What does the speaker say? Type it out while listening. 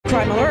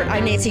Crime Alert,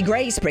 I'm Nancy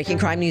Grace. Breaking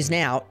crime news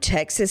now.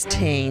 Texas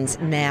teens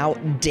now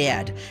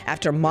dead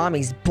after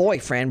mommy's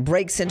boyfriend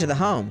breaks into the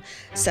home.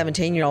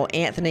 17-year-old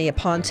Anthony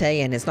Aponte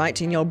and his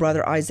 19-year-old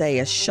brother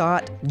Isaiah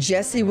shot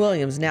Jesse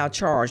Williams, now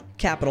charged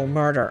capital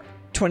murder.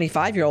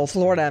 25-year-old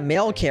Florida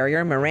mail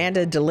carrier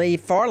Miranda DeLee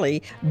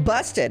Farley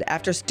busted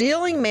after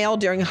stealing mail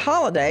during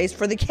holidays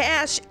for the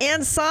cash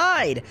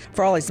inside.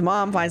 Farley's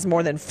mom finds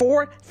more than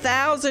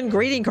 4,000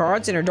 greeting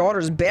cards in her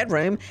daughter's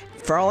bedroom.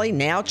 Farley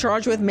now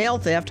charged with mail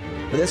theft.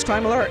 With this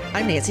Crime Alert,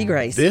 I'm Nancy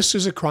Grace. This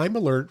is a Crime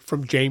Alert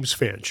from James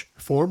Finch,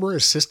 former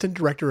Assistant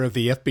Director of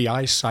the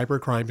FBI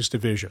Cybercrimes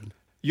Division.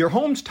 Your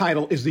home's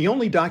title is the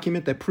only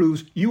document that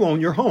proves you own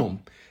your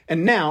home.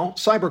 And now,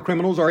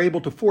 cybercriminals are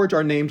able to forge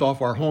our names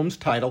off our home's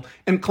title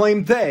and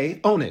claim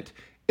they own it.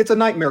 It's a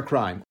nightmare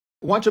crime.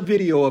 Watch a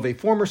video of a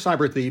former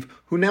cyber thief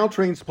who now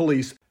trains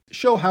police,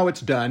 show how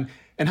it's done,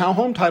 and how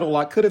Home Title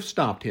Lock could have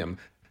stopped him.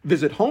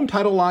 Visit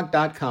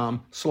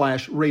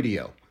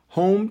HomeTitleLock.com/radio.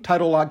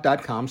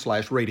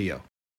 HomeTitleLock.com/radio.